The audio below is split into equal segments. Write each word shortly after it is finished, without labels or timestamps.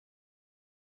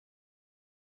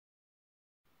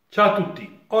Ciao a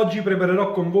tutti, oggi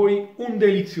preparerò con voi un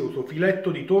delizioso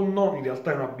filetto di tonno, in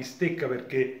realtà è una bistecca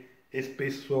perché è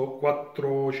spesso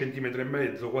 4 cm e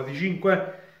mezzo, quasi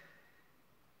 5,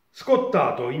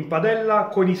 scottato in padella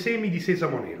con i semi di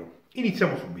sesamo nero.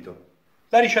 Iniziamo subito.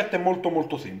 La ricetta è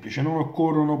molto semplice, non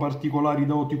occorrono particolari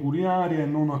doti culinarie e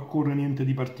non occorre niente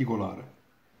di particolare.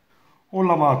 Ho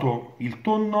lavato il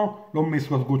tonno, l'ho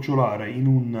messo a sgocciolare in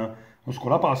uno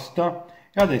scolapasta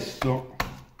e adesso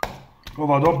lo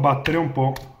vado a battere un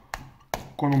po'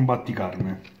 con un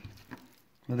batticarne.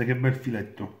 Guardate che bel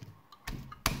filetto.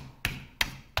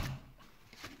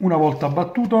 Una volta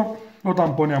battuto lo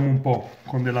tamponiamo un po'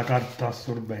 con della carta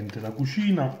assorbente da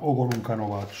cucina o con un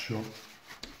canovaccio.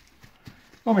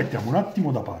 Lo mettiamo un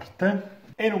attimo da parte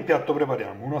e in un piatto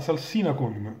prepariamo una salsina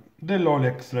con dell'olio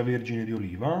extravergine di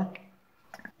oliva,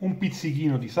 un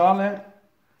pizzichino di sale,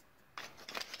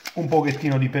 un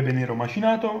pochettino di pepe nero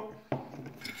macinato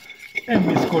e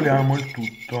mescoliamo il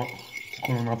tutto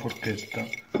con una forchetta.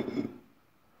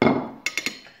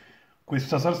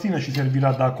 Questa salsina ci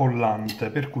servirà da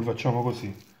collante, per cui facciamo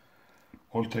così,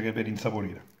 oltre che per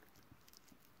insaporire.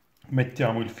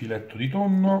 Mettiamo il filetto di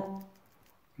tonno,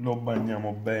 lo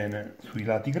bagniamo bene sui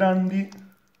lati grandi,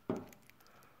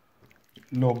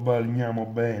 lo bagniamo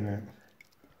bene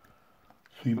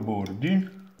sui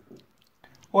bordi.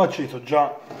 Ho acceso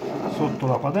già sotto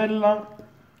la padella.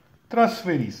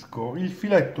 Trasferisco il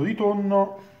filetto di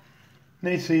tonno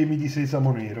nei semi di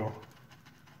sesamo nero.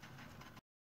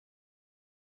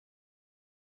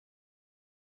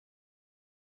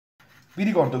 Vi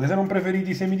ricordo che se non preferite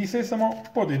i semi di sesamo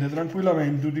potete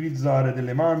tranquillamente utilizzare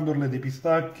delle mandorle, dei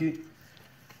pistacchi.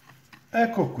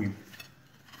 Ecco qui.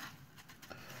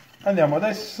 Andiamo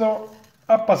adesso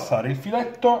a passare il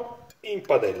filetto in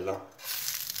padella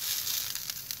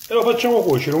e lo facciamo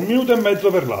cuocere 1 minuto e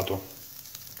mezzo per lato.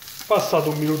 Passato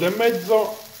 1 minuto e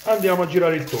mezzo andiamo a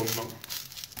girare il tonno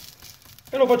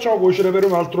e lo facciamo cuocere per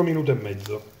un altro minuto e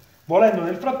mezzo. Volendo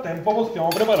nel frattempo possiamo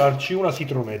prepararci una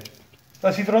citronette.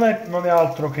 La citronette non è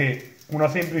altro che una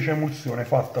semplice emulsione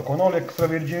fatta con olio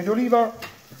extravergine di oliva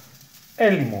e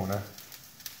limone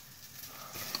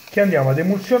che andiamo ad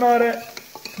emulsionare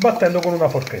battendo con una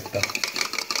forchetta.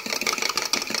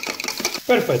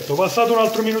 Perfetto, passato un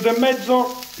altro minuto e mezzo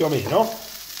più o meno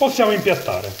possiamo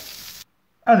impiattare.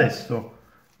 Adesso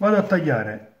vado a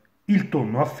tagliare il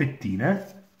tonno a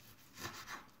fettine.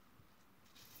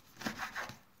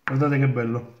 Guardate che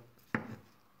bello.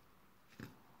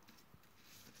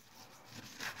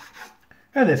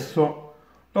 E adesso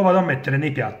lo vado a mettere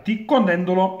nei piatti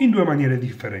condendolo in 2 maniere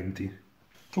differenti.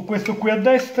 Su questo qui a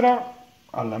destra,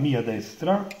 alla mia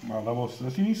destra, ma alla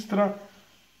vostra sinistra,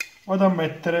 vado a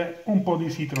mettere un po'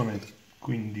 di citronette,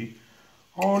 quindi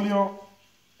olio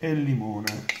e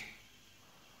limone.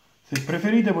 Se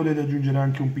preferite potete aggiungere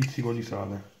anche un pizzico di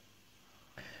sale.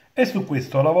 E su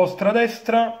questo alla vostra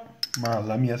destra, ma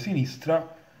alla mia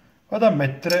sinistra, vado a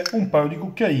mettere un paio di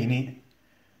cucchiaini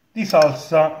di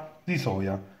salsa di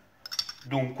soia.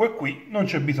 Dunque qui non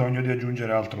c'è bisogno di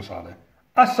aggiungere altro sale.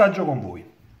 Assaggio con voi.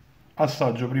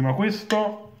 Assaggio prima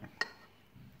questo.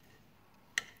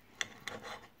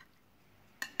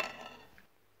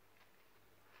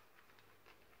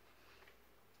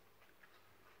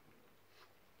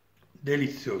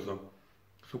 Delizioso.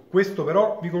 Su questo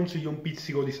però vi consiglio un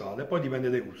pizzico di sale, poi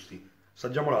dipende dai gusti.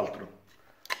 Assaggiamo l'altro.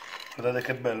 Guardate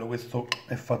che bello, questo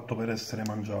è fatto per essere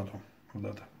mangiato.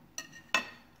 Guardate.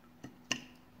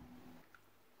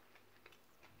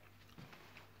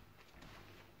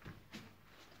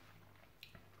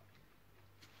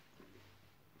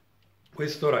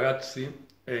 Questo ragazzi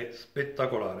è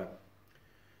spettacolare.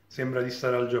 Sembra di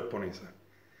stare al giapponese.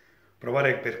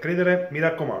 Provare per credere, mi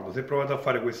raccomando, se provate a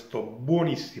fare questo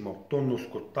buonissimo tonno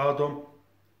scottato,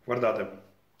 guardate,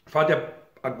 fate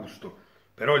a gusto,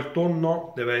 però il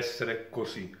tonno deve essere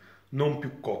così, non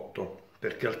più cotto,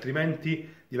 perché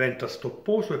altrimenti diventa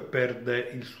stopposo e perde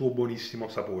il suo buonissimo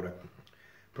sapore.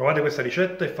 Provate questa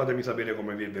ricetta e fatemi sapere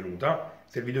come vi è venuta.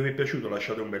 Se il video vi è piaciuto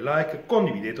lasciate un bel like,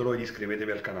 condividetelo ed iscrivetevi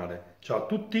al canale. Ciao a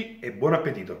tutti e buon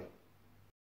appetito!